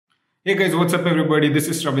Hey guys, what's up everybody? This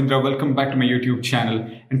is Ravindra. Welcome back to my YouTube channel.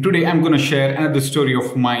 And today I'm going to share another story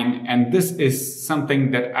of mine. And this is something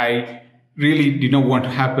that I really did not want to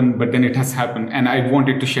happen, but then it has happened. And I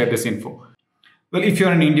wanted to share this info. Well, if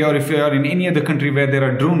you're in India or if you're in any other country where there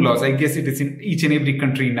are drone laws, I guess it is in each and every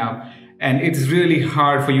country now. And it's really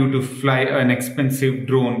hard for you to fly an expensive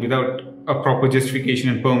drone without a proper justification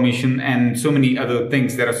and permission and so many other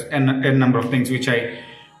things. There are a number of things which I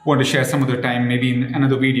want to share some other time, maybe in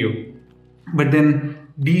another video. But then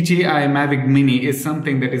DJI Mavic Mini is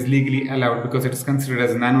something that is legally allowed because it is considered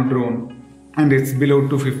as a nano drone and it's below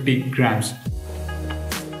 250 grams.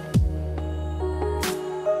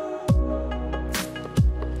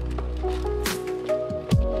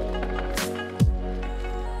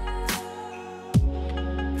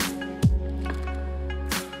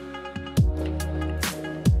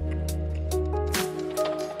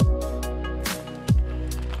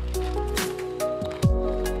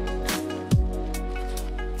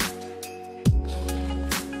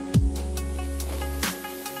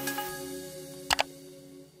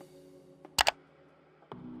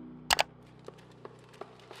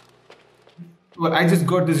 Well, I just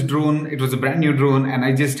got this drone. It was a brand new drone and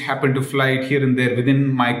I just happened to fly it here and there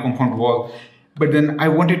within my compound wall. But then I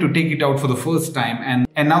wanted to take it out for the first time.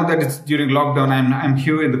 And now that it's during lockdown, I'm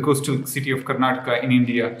here in the coastal city of Karnataka in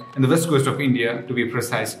India, in the west coast of India to be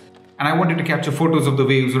precise. And I wanted to capture photos of the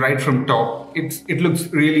waves right from top. It looks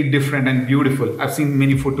really different and beautiful. I've seen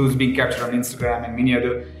many photos being captured on Instagram and many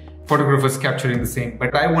other photographers capturing the same.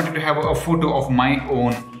 But I wanted to have a photo of my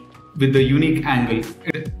own with the unique angle.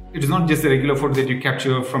 It is not just a regular photo that you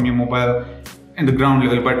capture from your mobile in the ground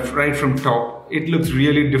level, but right from top. It looks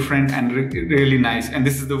really different and really nice. And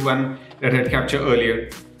this is the one that I had captured earlier.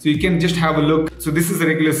 So you can just have a look. So this is a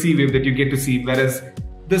regular sea wave that you get to see, whereas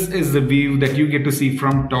this is the view that you get to see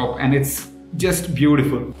from top, and it's just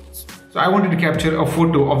beautiful. So I wanted to capture a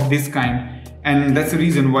photo of this kind, and that's the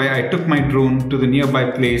reason why I took my drone to the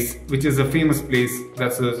nearby place, which is a famous place,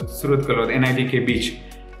 that's Suratkalod, NITK beach.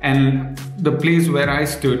 And the place where I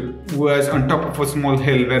stood was on top of a small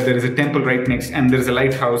hill where there is a temple right next, and there is a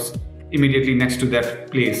lighthouse immediately next to that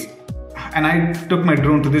place. And I took my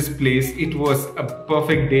drone to this place. It was a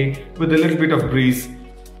perfect day with a little bit of breeze,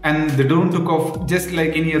 and the drone took off just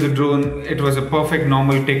like any other drone. It was a perfect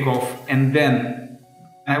normal takeoff, and then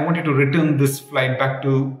I wanted to return this flight back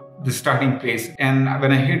to the starting place. And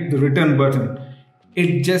when I hit the return button,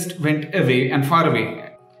 it just went away and far away.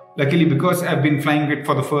 Luckily, because I've been flying it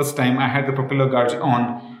for the first time, I had the propeller guards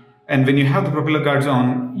on. And when you have the propeller guards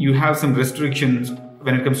on, you have some restrictions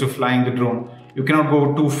when it comes to flying the drone. You cannot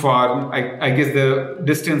go too far. I guess the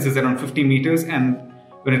distance is around 50 meters. And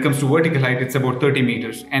when it comes to vertical height, it's about 30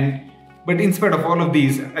 meters. But in spite of all of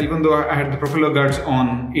these, even though I had the propeller guards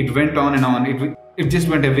on, it went on and on. It just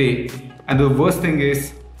went away. And the worst thing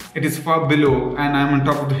is, it is far below and I'm on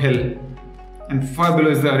top of the hill. And far below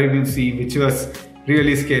is the Arabian Sea, which was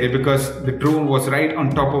really scary because the drone was right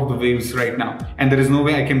on top of the waves right now, and there is no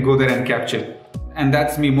way I can go there and capture. And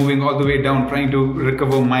that's me moving all the way down trying to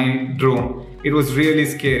recover my drone. It was really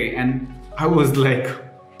scary, and I was like,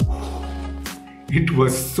 it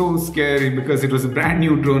was so scary because it was a brand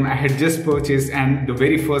new drone I had just purchased, and the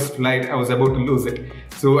very first flight I was about to lose it.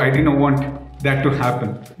 So I didn't want that to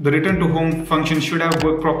happen. The return to home function should have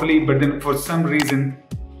worked properly, but then for some reason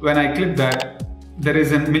when I clicked that, there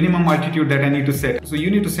is a minimum altitude that I need to set. So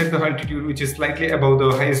you need to set the altitude which is slightly above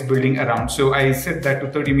the highest building around. So I set that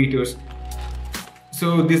to 30 meters.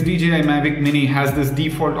 So this DJI Mavic Mini has this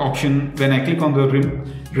default option. When I click on the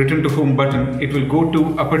return to home button, it will go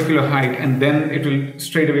to a particular height and then it will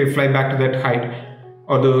straight away fly back to that height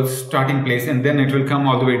or the starting place, and then it will come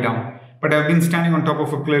all the way down. But I've been standing on top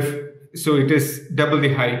of a cliff, so it is double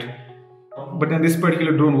the height. But then this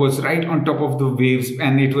particular drone was right on top of the waves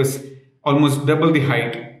and it was almost double the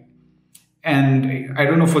height, and I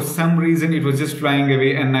don't know, for some reason it was just flying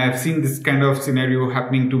away. And I've seen this kind of scenario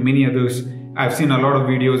happening to many others. I've seen a lot of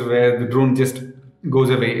videos where the drone just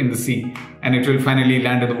goes away in the sea and it will finally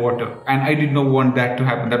land in the water, and I did not want that to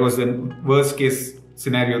happen. That was the worst case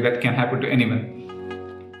scenario that can happen to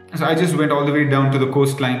anyone. So I just went all the way down to the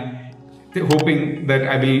coastline, hoping that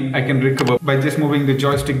I can recover by just moving the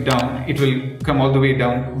joystick down. It will come all the way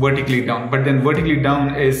down, vertically down, but then vertically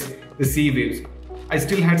down is the sea waves. I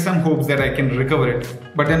still had some hopes that I can recover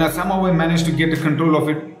it, but then somehow I managed to get the control of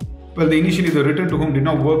it. Well, initially the return to home did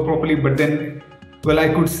not work properly, but then, well,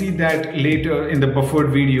 I could see that later in the buffered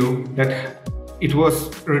video that it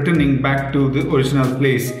was returning back to the original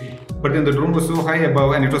place. But then the drone was so high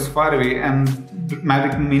above and it was far away, and the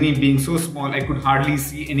Mavic Mini being so small, I could hardly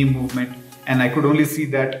see any movement. and I could only see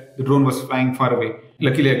that the drone was flying far away.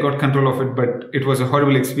 Luckily, I got control of it, but it was a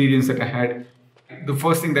horrible experience that I had. The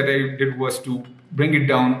first thing that I did was to bring it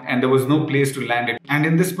down, and there was no place to land it. And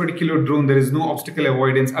in this particular drone, there is no obstacle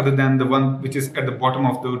avoidance other than the one which is at the bottom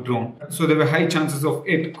of the drone. So there were high chances of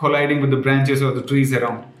it colliding with the branches or the trees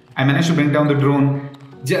around. I managed to bring down the drone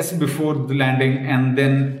just before the landing, and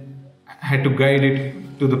then I had to guide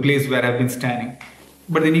it to the place where I've been standing.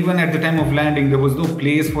 But then even at the time of landing, there was no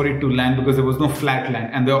place for it to land because there was no flat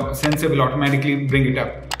land, and the sensor will automatically bring it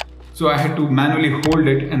up. So I had to manually hold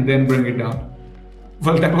it and then bring it down.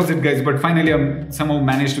 Well, that was it, guys, but finally I somehow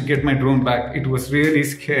managed to get my drone back. It was really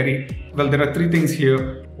scary. Well, there are three things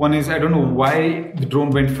here. One is, I don't know why the drone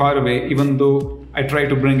went far away even though I tried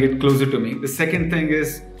to bring it closer to me. The second thing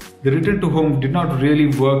is, the return to home did not really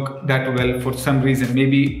work that well for some reason.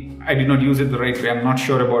 Maybe I did not use it the right way, I'm not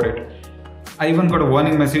sure about it. I even got a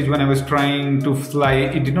warning message when I was trying to fly.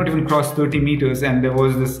 It did not even cross 30 meters and there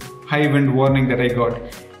was this high wind warning that I got.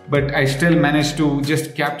 But I still managed to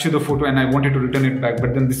just capture the photo and I wanted to return it back,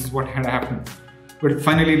 but then this is what had happened. But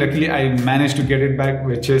finally, luckily, I managed to get it back,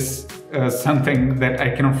 which is something that I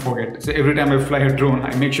cannot forget. So every time I fly a drone,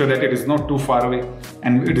 I make sure that it is not too far away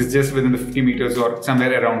and it is just within the 50 meters or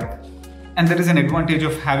somewhere around. And there is an advantage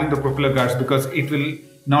of having the propeller guards because it will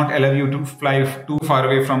not allow you to fly too far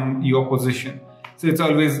away from your position. So it's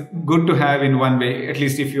always good to have in one way, at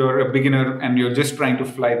least if you're a beginner and you're just trying to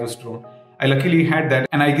fly this drone. I luckily had that,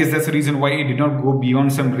 and I guess that's the reason why it did not go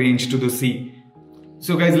beyond some range to the sea.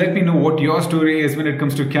 So guys, let me know what your story is when it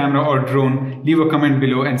comes to camera or drone. Leave a comment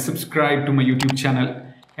below and subscribe to my YouTube channel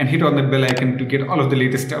and hit on that bell icon to get all of the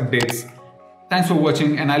latest updates. Thanks for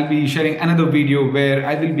watching, and I'll be sharing another video where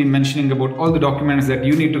I will be mentioning about all the documents that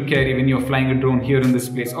you need to carry when you're flying a drone here in this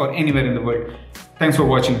place or anywhere in the world. Thanks for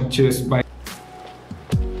watching. Cheers. Bye.